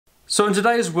So in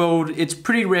today's world, it's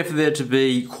pretty rare for there to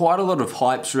be quite a lot of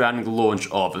hype surrounding the launch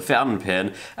of a fountain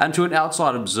pen, and to an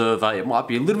outside observer, it might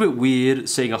be a little bit weird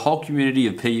seeing a whole community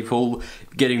of people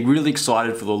getting really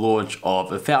excited for the launch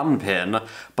of a fountain pen,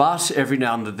 but every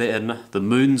now and then, the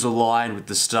moons align with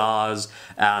the stars,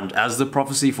 and as the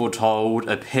prophecy foretold,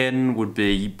 a pen would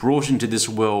be brought into this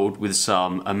world with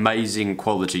some amazing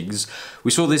qualities.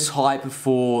 We saw this hype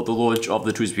for the launch of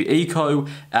the TWSBI Eco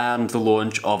and the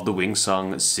launch of the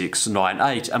Wingsung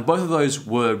 698, and both of those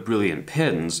were brilliant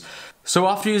pens. So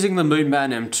after using the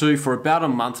Moonman M2 for about a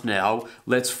month now,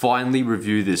 let's finally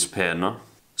review this pen.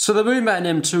 So the Moonman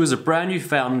M2 is a brand new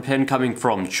fountain pen coming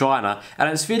from China, and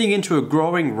it's fitting into a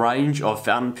growing range of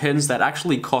fountain pens that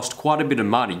actually cost quite a bit of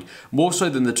money, more so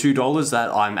than the $2 that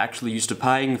I'm actually used to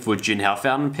paying for Jinhao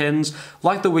fountain pens.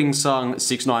 Like the Wingsung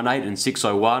 698 and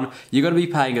 601, you're going to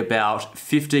be paying about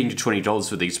 $15 to $20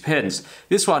 for these pens.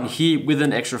 This one here with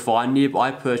an extra fine nib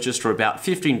I purchased for about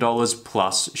 $15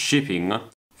 plus shipping.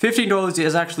 $15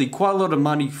 is actually quite a lot of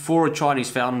money for a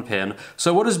Chinese fountain pen,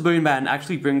 so what does Moonman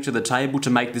actually bring to the table to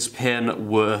make this pen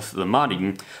worth the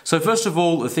money? So first of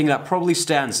all, the thing that probably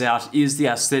stands out is the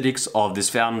aesthetics of this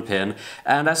fountain pen,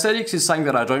 and aesthetics is something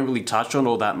that I don't really touch on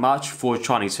all that much for a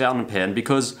Chinese fountain pen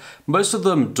because most of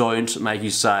them don't make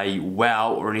you say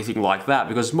wow or anything like that,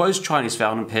 because most Chinese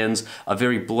fountain pens are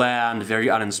very bland, very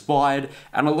uninspired,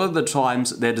 and a lot of the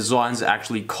times their designs are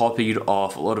actually copied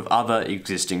off a lot of other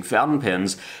existing fountain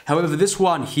pens. However, this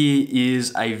one here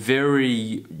is a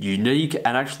very unique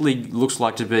and actually looks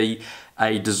like to be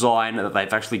a design that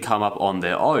they've actually come up on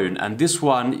their own, and this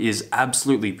one is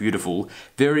absolutely beautiful.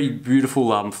 Very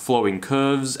beautiful flowing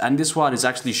curves, and this one is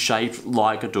actually shaped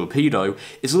like a torpedo.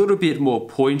 It's a little bit more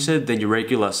pointed than your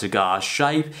regular cigar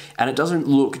shape, and it doesn't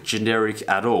look generic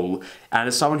at all. And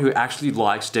as someone who actually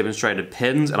likes demonstrator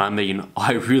pens, and I mean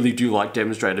I really do like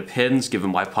demonstrator pens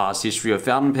given my past history of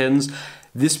fountain pens,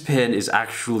 this pen is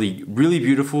actually really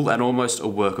beautiful and almost a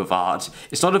work of art.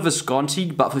 It's not a Visconti,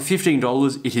 but for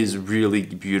 $15 it is really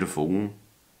beautiful.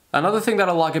 Another thing that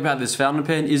I like about this fountain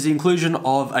pen is the inclusion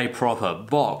of a proper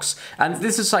box. And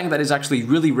this is something that is actually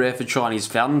really rare for Chinese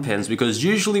fountain pens, because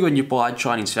usually when you buy a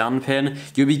Chinese fountain pen,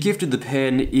 you'll be gifted the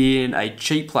pen in a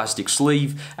cheap plastic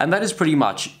sleeve, and that is pretty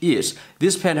much it.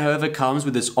 This pen, however, comes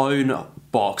with its own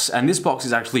box, and this box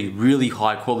is actually really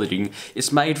high quality.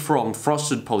 It's made from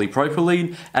frosted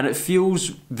polypropylene, and it feels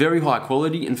very high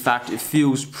quality. In fact, it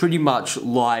feels pretty much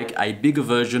like a bigger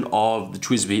version of the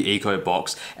TWSBI Eco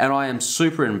box, and I am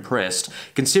super impressed.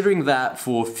 Considering that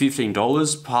for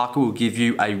 $15, Parker will give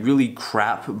you a really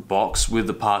crap box with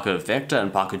the Parker Vector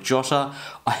and Parker Jota,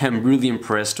 I am really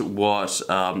impressed what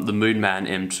the Moonman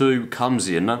M2 comes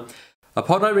in.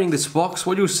 Upon opening this box,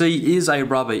 what you'll see is a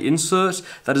rubber insert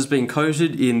that has been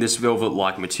coated in this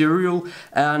velvet-like material,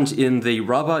 and in the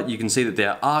rubber you can see that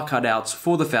there are cutouts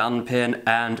for the fountain pen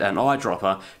and an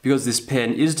eyedropper, because this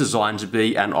pen is designed to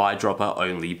be an eyedropper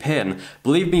only pen.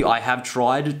 Believe me, I have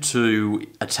tried to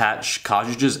attach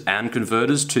cartridges and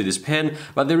converters to this pen,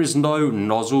 but there is no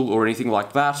nozzle or anything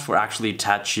like that for actually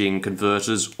attaching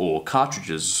converters or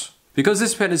cartridges. Because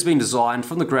this pen has been designed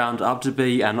from the ground up to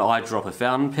be an eyedropper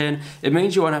fountain pen, it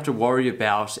means you won't have to worry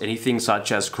about anything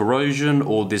such as corrosion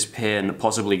or this pen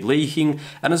possibly leaking,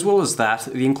 and as well as that,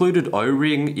 the included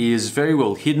O-ring is very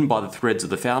well hidden by the threads of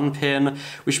the fountain pen,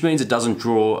 which means it doesn't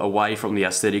draw away from the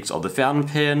aesthetics of the fountain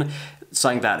pen.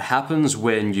 Something that happens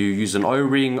when you use an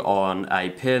O-ring on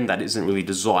a pen that isn't really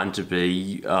designed to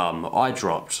be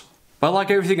eye-dropped. But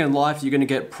like everything in life, you're going to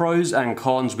get pros and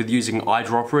cons with using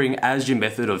eyedroppering as your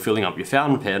method of filling up your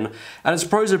fountain pen, and its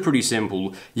pros are pretty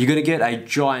simple. You're going to get a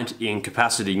giant ink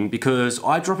capacity, because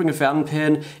eyedropping a fountain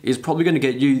pen is probably going to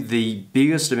get you the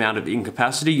biggest amount of ink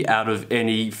capacity out of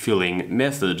any filling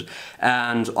method.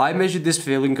 And I measured this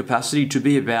filling capacity to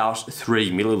be about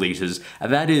 3 milliliters,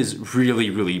 and that is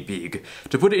really, really big.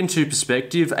 To put it into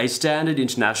perspective, a standard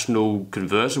international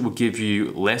converter will give you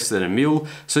less than a mil,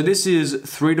 so this is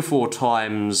 3 to 4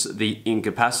 times the ink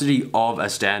capacity of a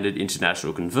standard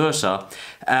international converter.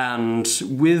 And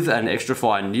with an extra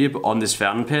fine nib on this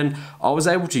fountain pen, I was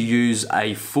able to use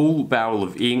a full barrel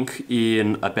of ink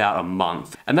in about a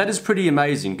month. And that is pretty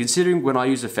amazing, considering when I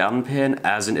use a fountain pen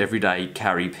as an everyday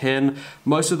carry pen,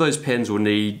 most of those pens will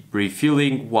need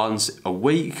refilling once a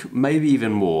week, maybe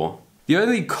even more. The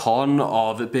only con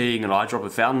of it being an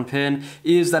eyedropper fountain pen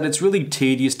is that it's really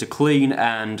tedious to clean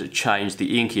and change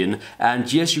the ink in,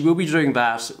 and yes, you will be doing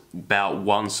that about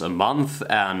once a month,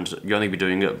 and you'll only be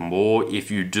doing it more if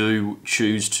you do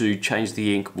choose to change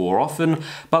the ink more often.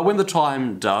 But when the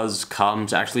time does come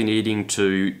to actually needing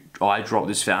to eyedrop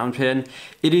this fountain pen,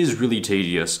 it is really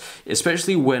tedious,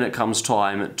 especially when it comes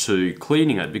time to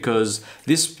cleaning it, because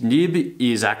this nib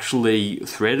is actually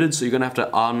threaded, so you're going to have to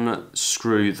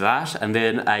unscrew that, and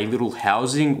then a little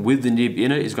housing with the nib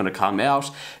in it is going to come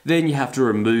out. Then you have to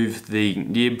remove the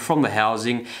nib from the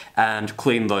housing and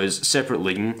clean those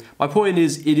separately. My point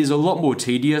is, it is a lot more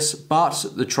tedious, but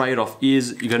the trade-off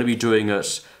is you're going to be doing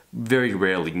it very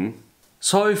rarely.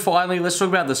 So finally, let's talk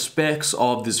about the specs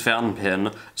of this fountain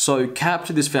pen. So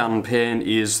capped, this fountain pen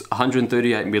is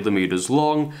 138mm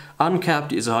long,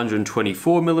 uncapped is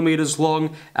 124mm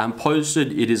long, and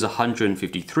posted it is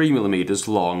 153mm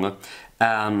long.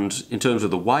 And in terms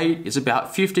of the weight, it's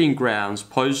about 15 grams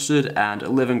posted and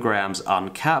 11 grams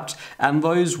uncapped, and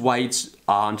those weights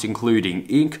aren't including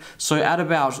ink, so add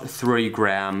about 3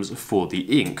 grams for the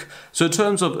ink. So in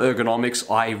terms of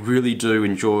ergonomics, I really do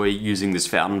enjoy using this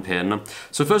fountain pen.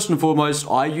 So first and foremost,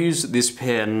 I use this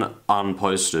pen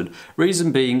unposted.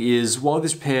 Reason being is, while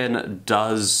this pen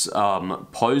does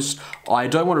post, I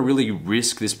don't want to really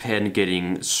risk this pen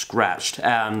getting scratched.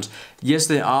 And yes,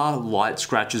 there are light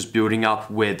scratches building up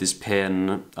where this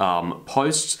pen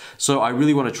posts, so I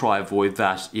really want to try avoid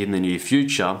that in the near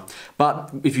future.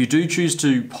 But if you do choose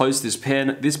to post this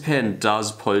pen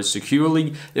does post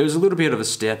securely. There is a little bit of a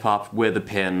step up where the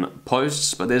pen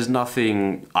posts, but there's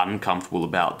nothing uncomfortable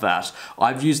about that.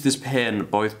 I've used this pen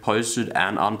both posted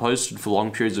and unposted for long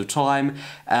periods of time,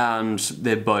 and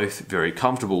they're both very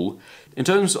comfortable. In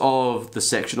terms of the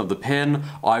section of the pen,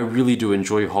 I really do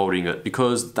enjoy holding it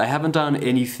because they haven't done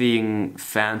anything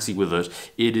fancy with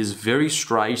it. It is very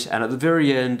straight, and at the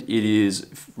very end it is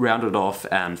rounded off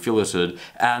and filleted,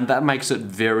 and that makes it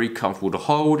very comfortable to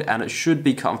hold, and it should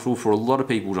be comfortable for a lot of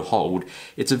people to hold.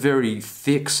 It's a very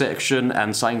thick section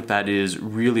and something that is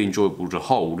really enjoyable to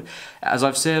hold. As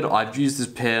I've said, I've used this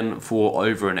pen for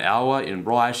over an hour in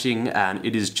writing, and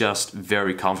it is just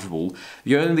very comfortable.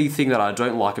 The only thing that I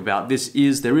don't like about this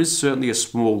is there is certainly a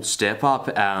small step up,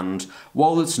 and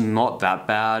while it's not that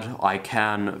bad, I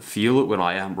can feel it when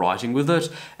I am writing with it,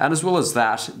 and as well as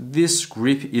that, this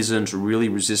grip isn't really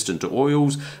resistant to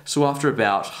oils, so after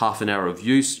about half an hour of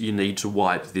use, you need to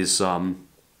wipe this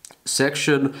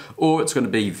section, or it's going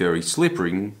to be very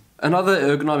slippery. Another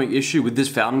ergonomic issue with this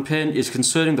fountain pen is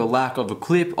concerning the lack of a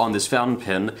clip on this fountain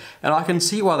pen, and I can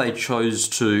see why they chose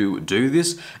to do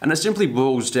this, and it simply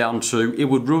boils down to it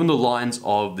would ruin the lines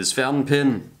of this fountain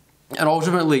pen and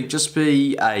ultimately just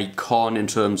be a con in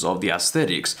terms of the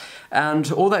aesthetics.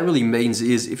 And all that really means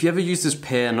is, if you ever use this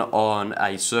pen on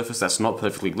a surface that's not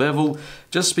perfectly level,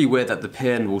 just beware that the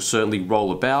pen will certainly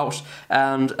roll about,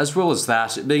 and as well as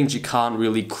that, it means you can't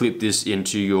really clip this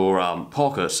into your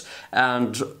pocket.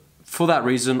 And for that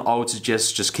reason, I would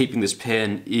suggest just keeping this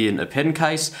pen in a pen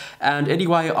case. And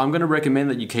anyway, I'm going to recommend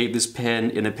that you keep this pen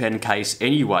in a pen case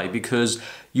anyway, because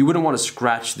you wouldn't want to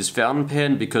scratch this fountain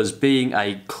pen, because being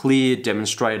a clear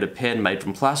demonstrator pen made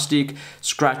from plastic,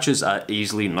 scratches are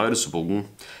easily noticeable.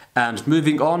 And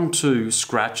moving on to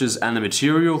scratches and the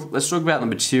material, let's talk about the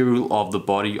material of the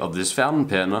body of this fountain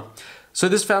pen. So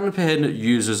this fountain pen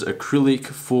uses acrylic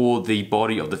for the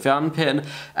body of the fountain pen,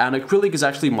 and acrylic is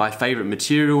actually my favourite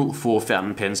material for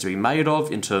fountain pens to be made of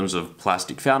in terms of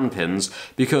plastic fountain pens,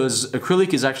 because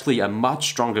acrylic is actually a much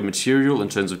stronger material in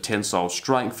terms of tensile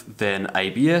strength than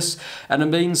ABS, and it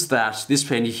means that this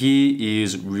pen here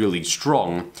is really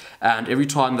strong. And every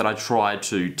time that I try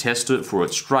to test it for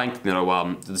its strength,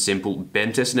 the simple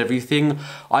bend test and everything,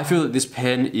 I feel that this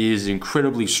pen is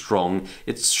incredibly strong.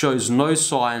 It shows no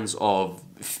signs of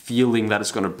feeling that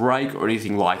it's going to break or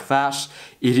anything like that.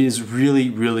 It is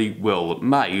really, really well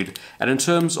made. And in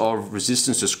terms of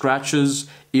resistance to scratches,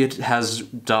 it has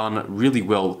done really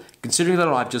well. Considering that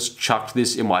I've just chucked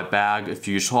this in my bag a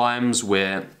few times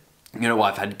where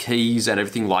I've had keys and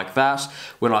everything like that.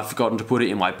 When I've forgotten to put it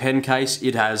in my pen case,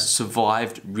 it has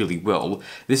survived really well.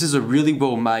 This is a really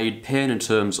well made pen in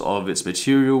terms of its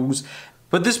materials.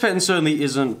 But this pen certainly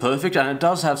isn't perfect, and it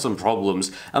does have some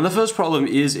problems. And the first problem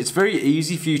is it's very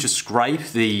easy for you to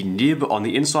scrape the nib on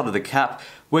the inside of the cap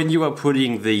when you are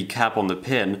putting the cap on the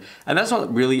pen, and that's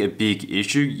not really a big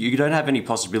issue. You don't have any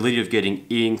possibility of getting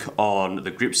ink on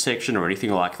the grip section or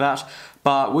anything like that.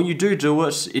 But when you do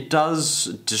it, it does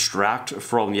distract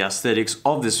from the aesthetics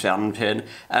of this fountain pen,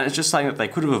 and it's just something that they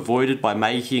could have avoided by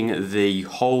making the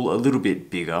hole a little bit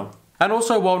bigger. And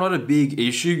also, while not a big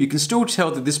issue, you can still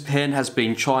tell that this pen has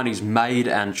been Chinese made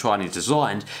and Chinese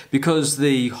designed, because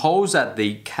the holes at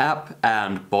the cap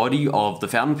and body of the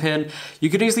fountain pen,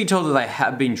 you can easily tell that they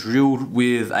have been drilled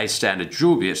with a standard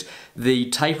drill bit. The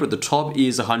taper at the top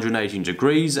is 118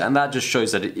 degrees, and that just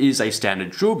shows that it is a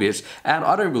standard drill bit, and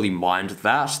I don't really mind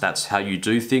that. That's how you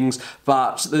do things.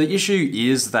 But the issue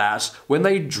is that when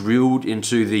they drilled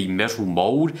into the metal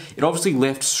mold, it obviously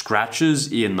left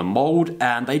scratches in the mold,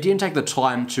 and they didn't take the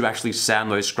time to actually sand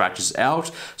those scratches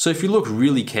out. So if you look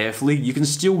really carefully, you can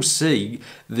still see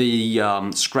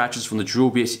the scratches from the drill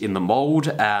bit in the mold,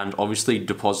 and obviously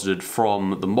deposited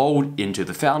from the mold into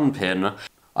the fountain pen.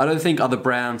 I don't think other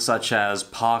brands such as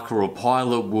Parker or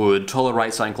Pilot would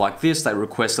tolerate something like this. They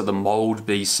request that the mold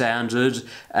be sanded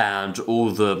and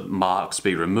all the marks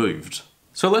be removed.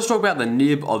 So let's talk about the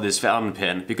nib of this fountain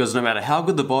pen, because no matter how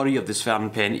good the body of this fountain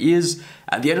pen is,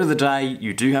 at the end of the day,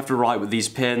 you do have to write with these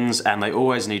pens, and they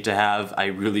always need to have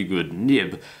a really good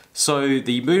nib. So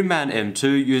the Moonman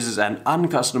M2 uses an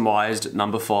uncustomized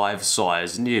number 5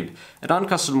 size nib. An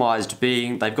uncustomized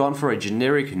being they've gone for a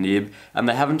generic nib and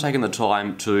they haven't taken the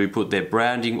time to put their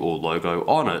branding or logo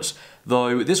on it.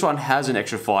 Though this one has an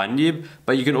extra fine nib,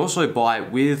 but you can also buy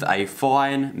it with a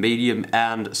fine, medium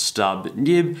and stub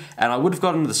nib, and I would have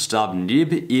gotten the stub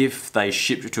nib if they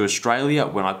shipped it to Australia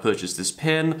when I purchased this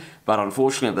pen, but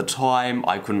unfortunately at the time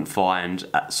I couldn't find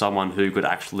someone who could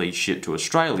actually ship to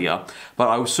Australia. But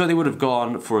I certainly would have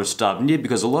gone for a stub nib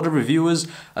because a lot of reviewers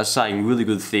are saying really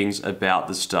good things about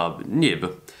the stub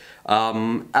nib.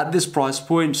 At this price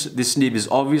point, this nib is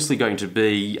obviously going to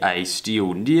be a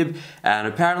steel nib, and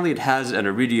apparently it has an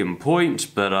iridium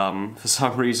point, but for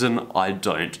some reason I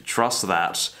don't trust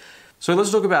that. So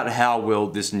let's talk about how well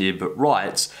this nib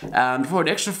writes, and for an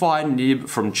extra fine nib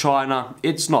from China,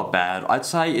 it's not bad. I'd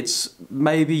say it's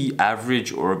maybe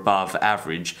average or above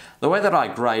average. The way that I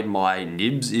grade my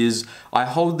nibs is I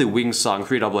hold the Wingsung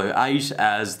 3008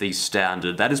 as the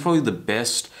standard. That is probably the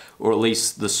best, or at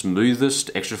least the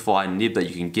smoothest extra fine nib that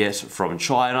you can get from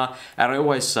China, and I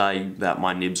always say that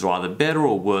my nibs are either better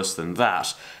or worse than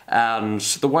that. And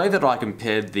the way that I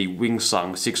compared the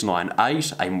Wingsung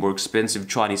 698, a more expensive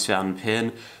Chinese fountain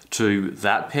pen, to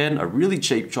that pen, a really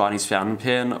cheap Chinese fountain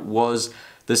pen, was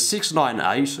the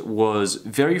 698 was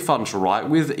very fun to write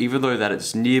with, even though that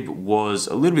its nib was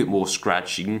a little bit more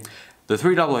scratchy. The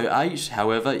 3008,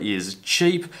 however, is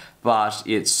cheap, but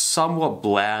it's somewhat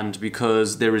bland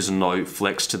because there is no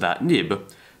flex to that nib.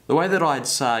 The way that I'd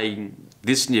say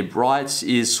this nib writes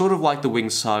is sort of like the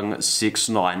Wingsung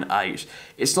 698.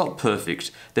 It's not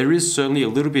perfect. There is certainly a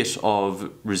little bit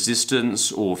of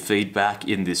resistance or feedback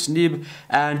in this nib,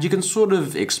 and you can sort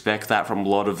of expect that from a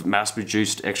lot of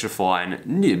mass-produced extra fine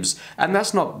nibs. And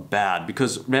that's not bad,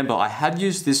 because remember, I have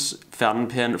used this fountain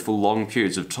pen for long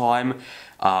periods of time,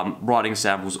 writing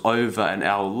samples over an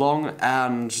hour long,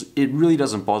 and it really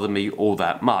doesn't bother me all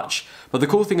that much. But the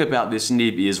cool thing about this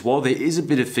nib is, while there is a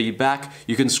bit of feedback,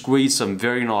 you can squeeze some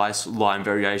very nice line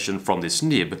variation from this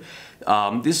nib.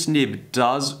 This nib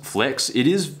does flex. It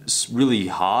is really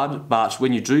hard, but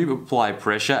when you do apply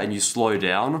pressure and you slow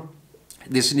down,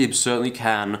 this nib certainly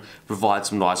can provide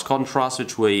some nice contrast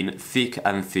between thick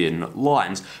and thin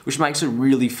lines, which makes it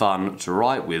really fun to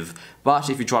write with. But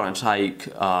if you're trying to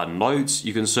take notes,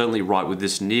 you can certainly write with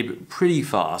this nib pretty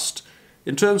fast.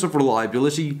 In terms of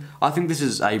reliability, I think this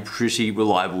is a pretty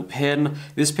reliable pen.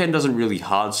 This pen doesn't really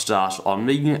hard start on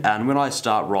me, and when I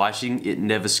start writing, it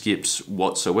never skips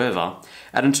whatsoever.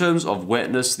 And in terms of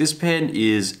wetness, this pen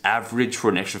is average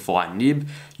for an extra fine nib.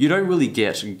 You don't really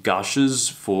get gushes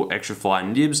for extra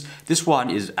fine nibs. This one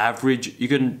is average. You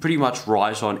can pretty much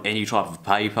write on any type of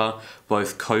paper,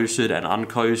 both coated and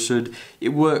uncoated. It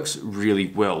works really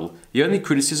well. The only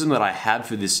criticism that I have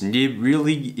for this nib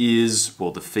really is,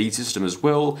 well, the feed system as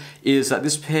well, is that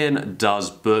this pen does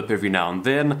burp every now and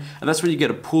then, and that's when you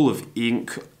get a pool of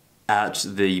ink at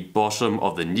the bottom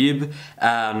of the nib.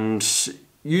 And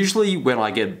usually when I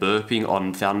get burping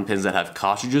on fountain pens that have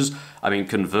cartridges,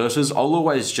 converters, I'll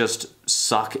always just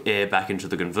suck air back into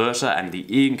the converter and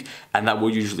the ink, and that will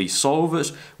usually solve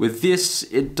it. With this,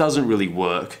 it doesn't really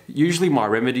work. Usually my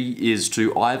remedy is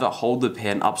to either hold the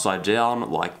pen upside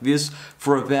down like this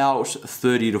for about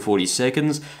 30 to 40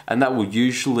 seconds, and that will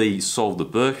usually solve the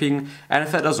burping. And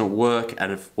if that doesn't work,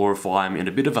 or if I'm in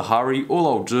a bit of a hurry, all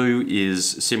I'll do is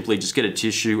simply just get a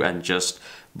tissue and just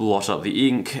blot up the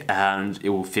ink, and it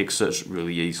will fix it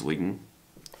really easily.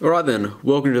 Alright then,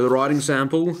 welcome to the writing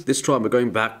sample. This time we're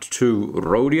going back to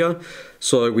Rhodia.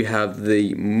 So we have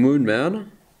the Moonman.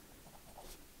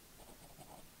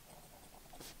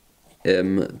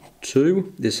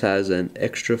 M2. This has an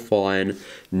extra fine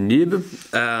nib,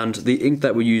 and the ink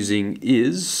that we're using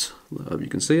is, I hope you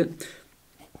can see it,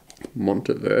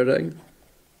 Monteverde.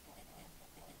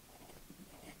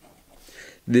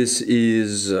 This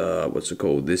is, what's it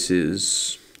called? This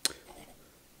is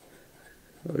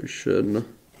Ocean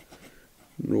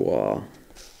Noir.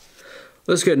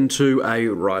 Let's get into a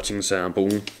writing sample.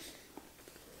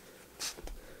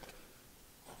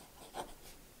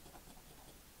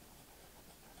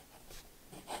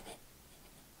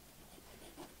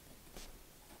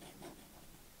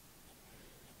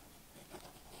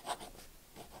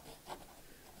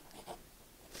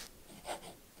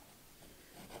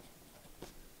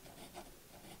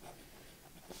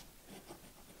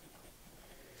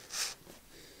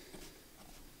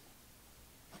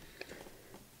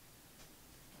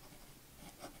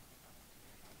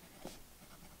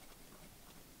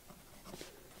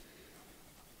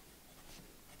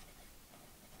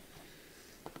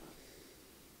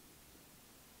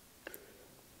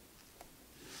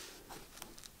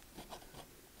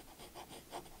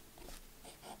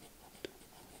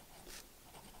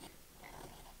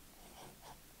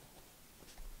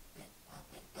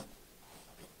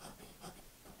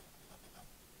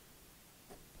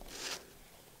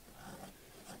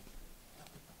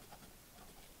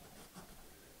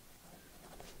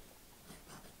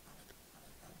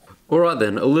 Alright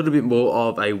then, a little bit more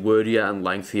of a wordier and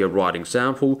lengthier writing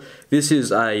sample. This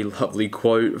is a lovely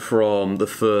quote from the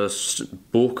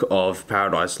first book of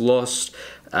Paradise Lost,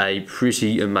 a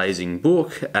pretty amazing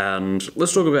book, and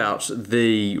let's talk about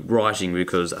the writing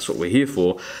because that's what we're here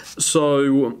for.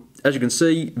 So, as you can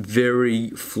see, very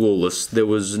flawless. There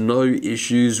was no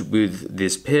issues with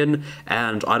this pen,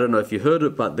 and I don't know if you heard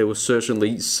it, but there was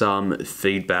certainly some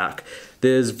feedback.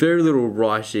 There's very little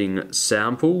writing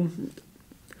sample.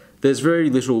 There's very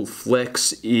little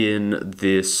flex in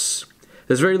this.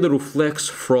 There's very little flex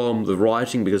from the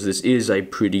writing because this is a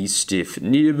pretty stiff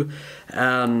nib,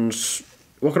 and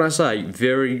what can I say?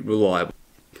 Very reliable.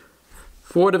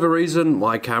 For whatever reason,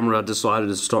 my camera decided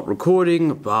to stop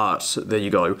recording, but there you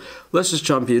go. Let's just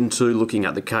jump into looking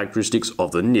at the characteristics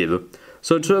of the nib.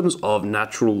 So in terms of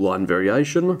natural line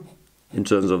variation, in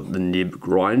terms of the nib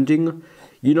grinding,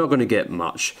 you're not going to get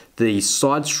much. The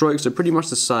side strokes are pretty much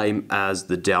the same as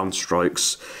the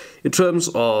downstrokes. In terms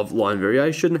of line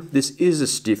variation, this is a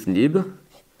stiff nib,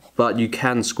 but you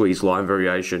can squeeze line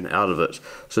variation out of it.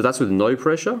 So that's with no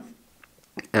pressure,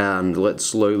 and let's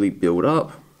slowly build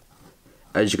up.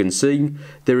 As you can see,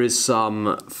 there is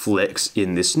some flex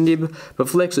in this nib, but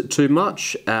flex it too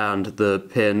much and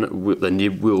the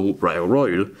nib will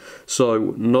railroad.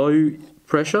 So no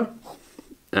pressure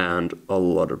and a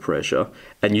lot of pressure,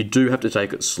 and you do have to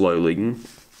take it slowly,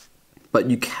 but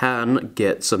you can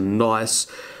get some nice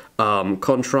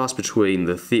contrast between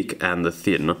the thick and the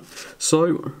thin.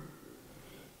 So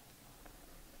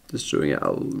just doing it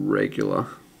a regular.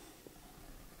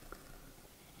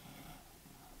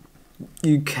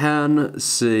 You can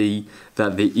see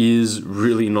that there is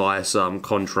really nice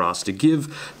contrast to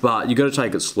give, but you got to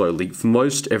take it slowly.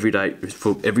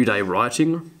 For everyday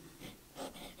writing,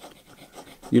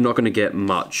 you're not going to get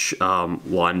much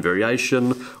line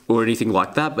variation or anything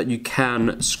like that, but you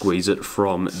can squeeze it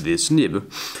from this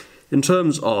nib. In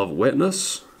terms of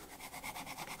wetness,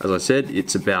 as I said,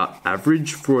 it's about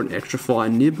average for an extra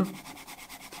fine nib.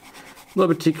 Not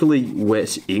particularly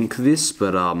wet ink this,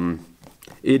 but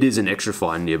it is an extra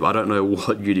fine nib. I don't know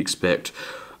what you'd expect,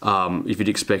 if you'd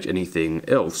expect anything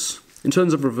else. In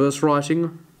terms of reverse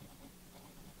writing,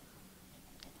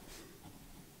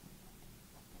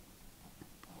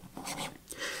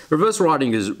 reverse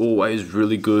writing is always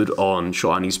really good on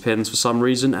Chinese pens for some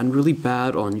reason, and really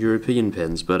bad on European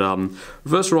pens, but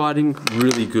reverse writing,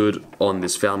 really good on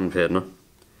this fountain pen.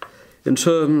 In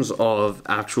terms of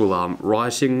actual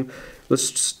writing,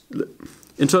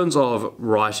 in terms of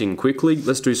writing quickly,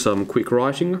 let's do some quick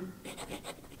writing.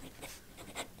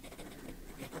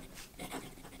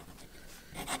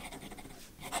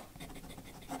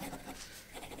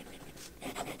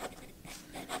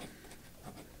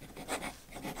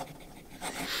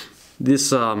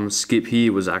 This skip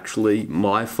here was actually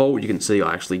my fault. You can see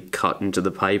I actually cut into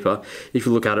the paper if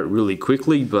you look at it really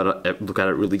quickly, but look at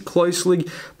it really closely.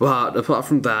 But apart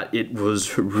from that, it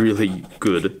was really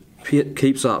good. It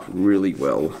keeps up really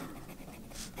well.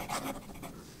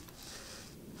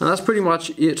 And that's pretty much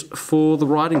it for the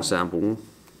writing sample.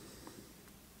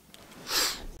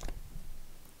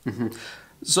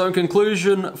 So in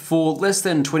conclusion, for less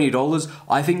than $20,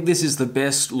 I think this is the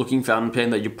best looking fountain pen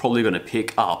that you're probably going to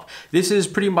pick up. This is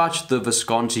pretty much the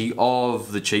Visconti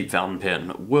of the cheap fountain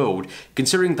pen world,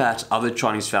 considering that other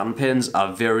Chinese fountain pens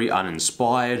are very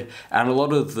uninspired, and a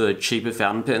lot of the cheaper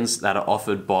fountain pens that are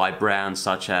offered by brands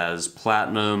such as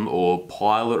Platinum or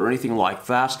Pilot or anything like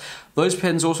that, those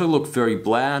pens also look very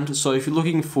bland, so if you're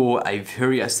looking for a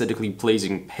very aesthetically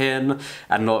pleasing pen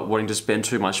and not wanting to spend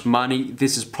too much money,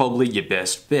 this is probably your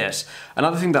best bet.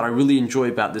 Another thing that I really enjoy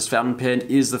about this fountain pen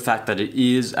is the fact that it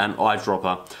is an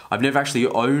eyedropper. I've never actually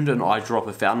owned an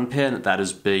eyedropper fountain pen that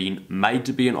has been made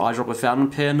to be an eyedropper fountain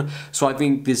pen, so I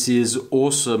think this is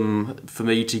awesome for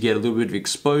me to get a little bit of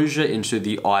exposure into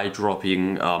the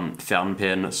eyedropping fountain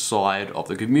pen side of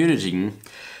the community.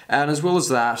 And as well as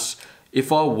that,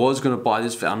 if I was going to buy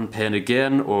this fountain pen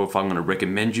again, or if I'm going to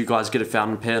recommend you guys get a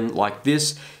fountain pen like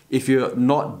this, if you're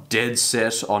not dead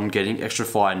set on getting extra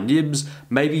fine nibs,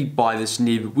 maybe buy this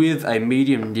nib with a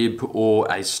medium nib or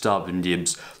a stub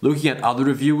nibs. Looking at other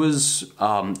reviewers'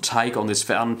 take on this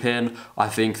fountain pen, I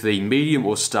think the medium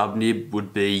or stub nib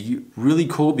would be really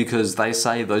cool because they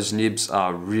say those nibs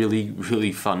are really,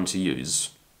 really fun to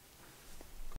use.